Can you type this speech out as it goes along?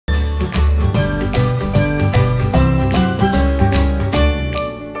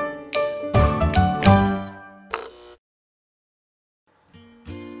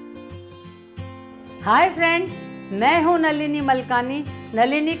Hi friends, मैं हूं नलिनी मलकानी।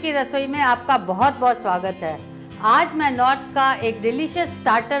 नलिनी की रसोई में आपका बहुत बहुत स्वागत है। आज मैं नॉर्थ का एक डिलीशियस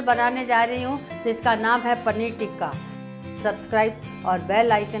स्टार्टर बनाने जा रही हूं जिसका नाम है पनीर टिक्का। सब्सक्राइब और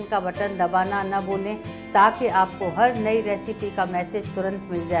बेल आइकन का बटन दबाना न भूलें ताकि आपको हर नई रेसिपी का मैसेज तुरंत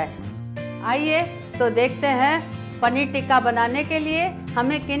मिल जाए। आइए तो देखते हैं पनीर टिक्का बनाने के लिए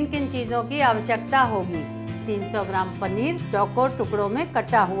हमें किन किन चीज़ों की आवश्यकता होगी। 300 ग्राम पनीर चौकोर टुकड़ों में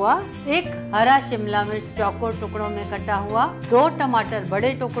कटा हुआ, एक हरा शिमला मिर्च चौकोर टुकड़ों में कटा हुआ, 2 टमाटर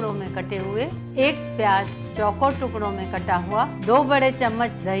बड़े टुकड़ों में कटे हुए, 1 प्याज चौकोर टुकड़ों में कटा हुआ, 2 बड़े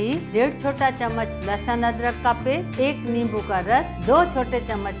चम्मच दही, 1.5 छोटा चम्मच लहसुन अदरक का पेस्ट, 1 नींबू का रस, 2 छोटे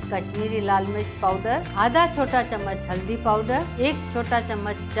चम्मच कश्मीरी लाल मिर्च पाउडर, आधा छोटा चम्मच हल्दी पाउडर, 1 छोटा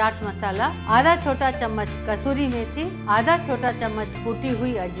चम्मच चाट मसाला, आधा छोटा चम्मच कसूरी मेथी, आधा छोटा चम्मच कुटी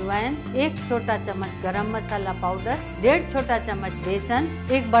हुई अजवाइन, 1 छोटा चम्मच गरम मसाला पाउडर, 1.5 छोटा चम्मच बेसन,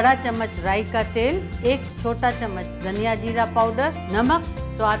 1 बड़ा चम्मच राई का तेल, 1 छोटा चम्मच धनिया जीरा पाउडर, नमक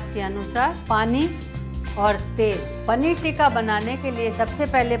स्वाद के अनुसार, पानी और तेल। पनीर टिक्का बनाने के लिए सबसे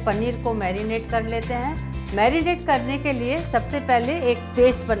पहले पनीर को मैरिनेट कर लेते हैं। मैरिनेट करने के लिए सबसे पहले एक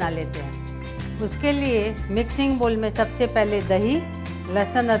पेस्ट बना लेते हैं। उसके लिए मिक्सिंग बोल में सबसे पहले दही,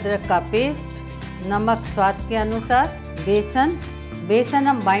 लहसुन अदरक का पेस्ट, नमक स्वाद के अनुसार, बेसन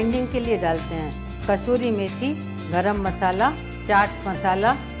हम बाइंडिंग के लिए डालते हैं, कसूरी मेथी, गरम मसाला, चाट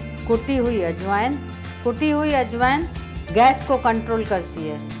मसाला, कुटी हुई अजवाइन गैस को कंट्रोल करती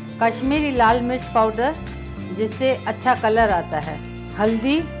है, कश्मीरी लाल मिर्च पाउडर जिससे अच्छा कलर आता है,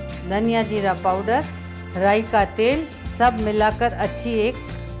 हल्दी, धनिया जीरा पाउडर, राई का तेल, सब मिलाकर अच्छी एक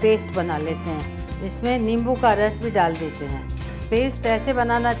पेस्ट बना लेते हैं। इसमें नींबू का रस भी डाल देते हैं। पेस्ट ऐसे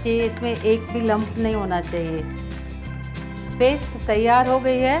बनाना चाहिए, इसमें एक भी लम्प नहीं होना चाहिए। पेस्ट तैयार हो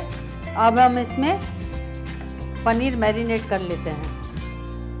गई है। अब हम इसमें पनीर मैरिनेट कर लेते हैं।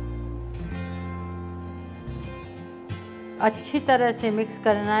 अच्छी तरह से मिक्स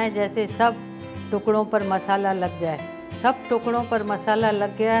करना है, जैसे सब टुकड़ों पर मसाला लग जाए। सब टुकड़ों पर मसाला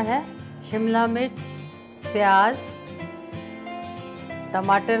लग गया है। शिमला मिर्च, प्याज,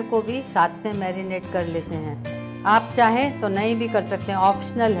 टमाटर को भी साथ में मैरिनेट कर लेते हैं। आप चाहें तो नहीं भी कर सकते हैं,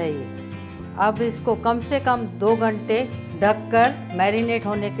 ऑप्शनल है ये। अब इसको कम से कम 2 घंटे ढककर मैरिनेट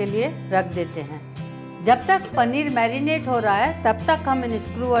होने के लिए रख देते हैं। जब तक पनीर मैरिनेट हो रहा है तब तक हम इन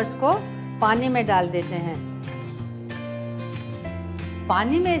स्क्रूअर्स को पानी में डाल देते हैं।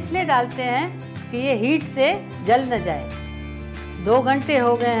 पानी में इसलिए डालते हैं कि ये हीट से जल न जाए। 2 घंटे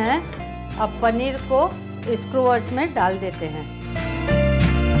हो गए हैं। अब पनीर को स्क्रूअर्स में डाल देते हैं।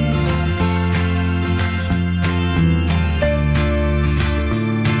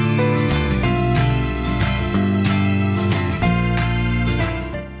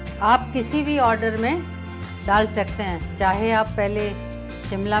 आप किसी भी ऑर्डर में डाल सकते हैं, चाहे आप पहले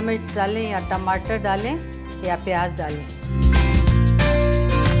शिमला मिर्च डालें या टमाटर डालें या प्याज डालें।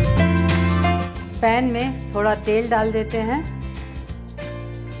 पैन में थोड़ा तेल डाल देते हैं,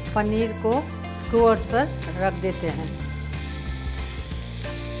 पनीर को स्क्रूअर्स पर रख देते हैं।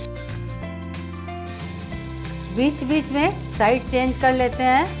 बीच बीच में साइड चेंज कर लेते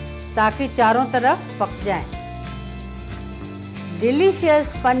हैं ताकि चारों तरफ पक जाएं।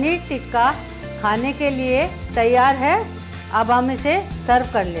 डिलीशियस पनीर टिक्का खाने के लिए तैयार है। अब हम इसे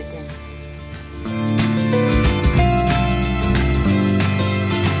सर्व कर लेते हैं।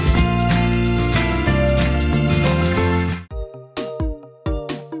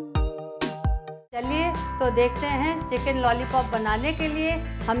 चलिए तो देखते हैं चिकन लॉलीपॉप बनाने के लिए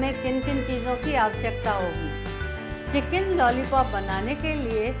हमें किन किन चीज़ों की आवश्यकता होगी। चिकन लॉलीपॉप बनाने के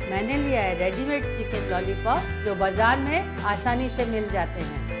लिए मैंने लिया है रेडीमेड चिकन लॉलीपॉप जो बाजार में आसानी से मिल जाते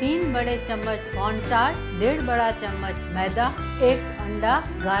हैं। 3 बड़े चम्मच कॉर्नस्टार्च, 1.5 बड़ा चम्मच मैदा, 1 अंडा,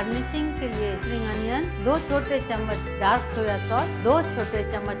 गार्निशिंग के लिए स्प्रिंग अनियन, 2 छोटे चम्मच डार्क सोया सॉस, 2 छोटे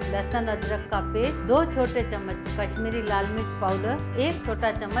चम्मच लहसुन अदरक का पेस्ट, 2 छोटे चम्मच कश्मीरी लाल मिर्च पाउडर, 1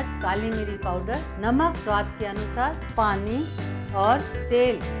 छोटा चम्मच काली मिरी पाउडर, नमक स्वाद के अनुसार, पानी और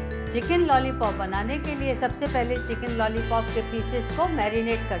तेल। चिकन लॉलीपॉप बनाने के लिए सबसे पहले चिकन लॉलीपॉप के पीसेस को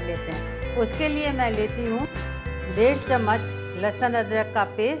मैरिनेट कर लेते हैं। उसके लिए मैं लेती हूँ 1.5 चम्मच लहसुन अदरक का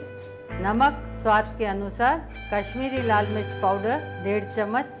पेस्ट, नमक स्वाद के अनुसार, कश्मीरी लाल मिर्च पाउडर 1.5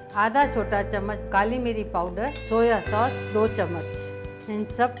 चम्मच, आधा छोटा चम्मच काली मिरी पाउडर, सोया सॉस 2 चम्मच। इन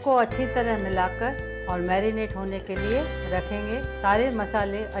सबको अच्छी तरह मिलाकर और मैरिनेट होने के लिए रखेंगे। सारे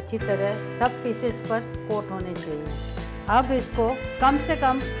मसाले अच्छी तरह सब पीसेस पर कोट होने चाहिए। अब इसको कम से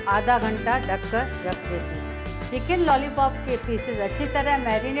कम आधा घंटा ढककर रख देते हैं। चिकन लॉलीपॉप के पीसेस अच्छी तरह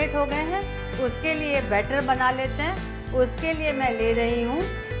मैरिनेट हो गए हैं। उसके लिए बैटर बना लेते हैं। उसके लिए मैं ले रही हूँ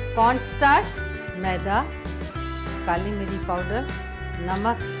कॉर्नस्टार्च, मैदा, काली मिरी पाउडर,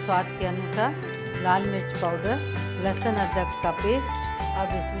 नमक स्वाद के अनुसार, लाल मिर्च पाउडर, लहसुन अदरक का पेस्ट।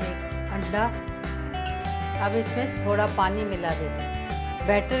 अब इसमें एक अंडा, अब इसमें थोड़ा पानी मिला देते हैं।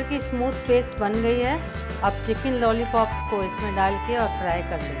 बैटर की स्मूथ पेस्ट बन गई है। अब चिकन लॉलीपॉप्स को इसमें डाल के और फ्राई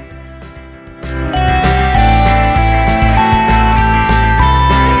कर लेंगे।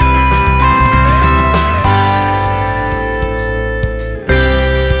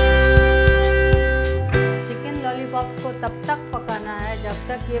 चिकन लॉलीपॉप्स को तब तक पकाना है जब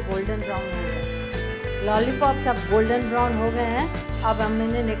तक ये गोल्डन ब्राउन हो जाए। लॉलीपॉप्स अब गोल्डन ब्राउन हो गए हैं। अब हम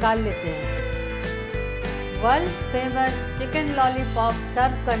इन्हें निकाल लेते हैं। वर्ल्ड फेमस चिकन लॉलीपॉप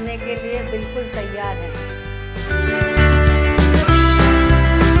सर्व करने के लिए बिल्कुल तैयार है।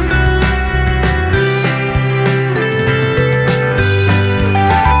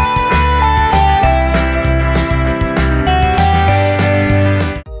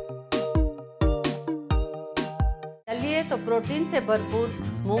 चलिए तो प्रोटीन से भरपूर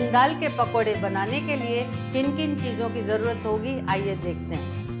मूंग दाल के पकोड़े बनाने के लिए किन किन चीज़ों की ज़रूरत होगी, आइए देखते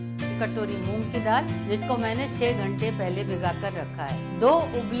हैं। कटोरी मूंग की दाल, जिसको मैंने 6 घंटे पहले भिगाकर रखा है। 2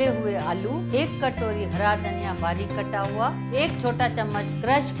 उबले हुए आलू, 1 कटोरी हरा धनिया बारीक कटा हुआ, 1 छोटा चम्मच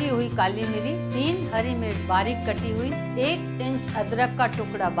क्रश की हुई काली मिर्च, 3 हरी मिर्च बारीक कटी हुई, 1 इंच अदरक का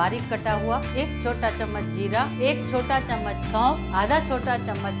टुकड़ा बारीक कटा हुआ, 1 छोटा चम्मच जीरा, 1 छोटा चम्मच सौंफ, आधा छोटा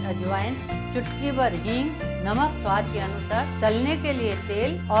चम्मच अजवाइन, चुटकी भर हींग, नमक स्वाद के अनुसार, तलने के लिए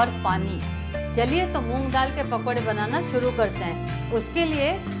तेल और पानी। चलिए तो मूंग दाल के पकौड़े बनाना शुरू करते हैं। उसके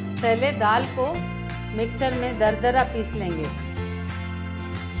लिए पहले दाल को मिक्सर में दरदरा पीस लेंगे।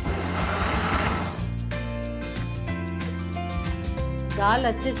 दाल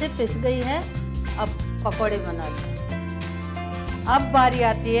अच्छे से पिस गई है। अब पकौड़े बनाते हैं। अब बारी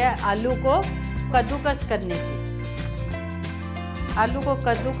आती है आलू को कद्दूकस करने की। आलू को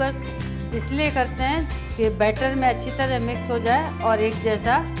कद्दूकस इसलिए करते हैं कि बैटर में अच्छी तरह मिक्स हो जाए और एक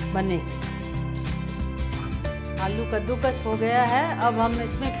जैसा बने। आलू कद्दूकस हो गया है। अब हम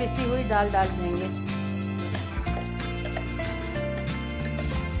इसमें पिसी हुई दाल डाल देंगे।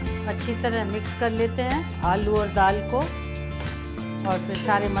 अच्छी तरह मिक्स कर लेते हैं आलू और दाल को, और फिर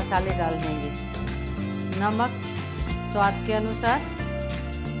सारे मसाले डाल देंगे। नमक स्वाद के अनुसार,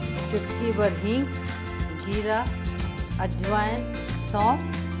 चुटकी भर हींग, जीरा, अजवाइन, सौंफ,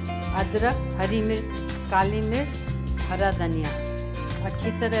 अदरक, हरी मिर्च, काली मिर्च, हरा धनिया।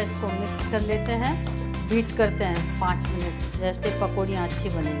 अच्छी तरह इसको मिक्स कर लेते हैं। बीट करते हैं 5 मिनट, जैसे पकौड़ियाँ अच्छी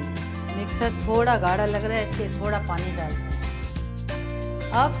बनेंगी। मिक्सर थोड़ा गाढ़ा लग रहा है, इसलिए थोड़ा पानी डालते हैं।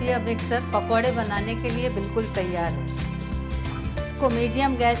 अब यह मिक्सर पकौड़े बनाने के लिए बिल्कुल तैयार है। इसको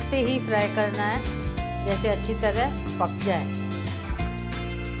मीडियम गैस पे ही फ्राई करना है, जैसे अच्छी तरह पक जाए।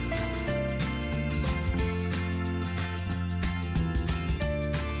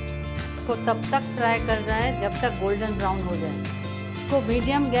 इसको तब तक फ्राई करना है जब तक गोल्डन ब्राउन हो जाए। इसको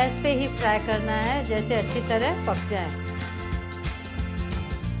मीडियम गैस पे ही फ्राई करना है, जैसे अच्छी तरह पक जाए।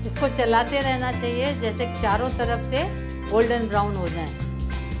 इसको चलाते रहना चाहिए जैसे चारों तरफ से गोल्डन ब्राउन हो जाएं।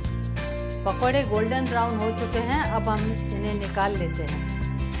 पकौड़े गोल्डन ब्राउन हो चुके हैं। अब हम इन्हें निकाल लेते हैं।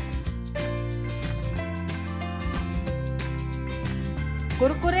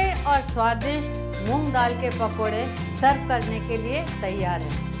 कुरकुरे और स्वादिष्ट मूंग दाल के पकौड़े सर्व करने के लिए तैयार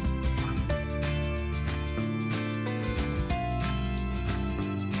हैं।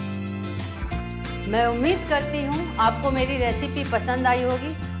 मैं उम्मीद करती हूँ आपको मेरी रेसिपी पसंद आई होगी,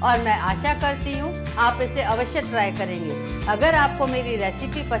 और मैं आशा करती हूँ आप इसे अवश्य ट्राई करेंगे। अगर आपको मेरी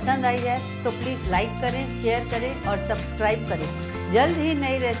रेसिपी पसंद आई है तो प्लीज़ लाइक करें, शेयर करें और सब्सक्राइब करें। जल्द ही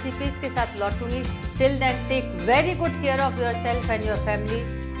नई रेसिपीज़ के साथ लौटूंगी। Till then take very good care of yourself and your family.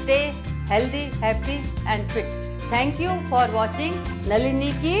 Stay healthy, happy and fit. Thank you for watching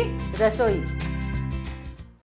Nalini की रसोई।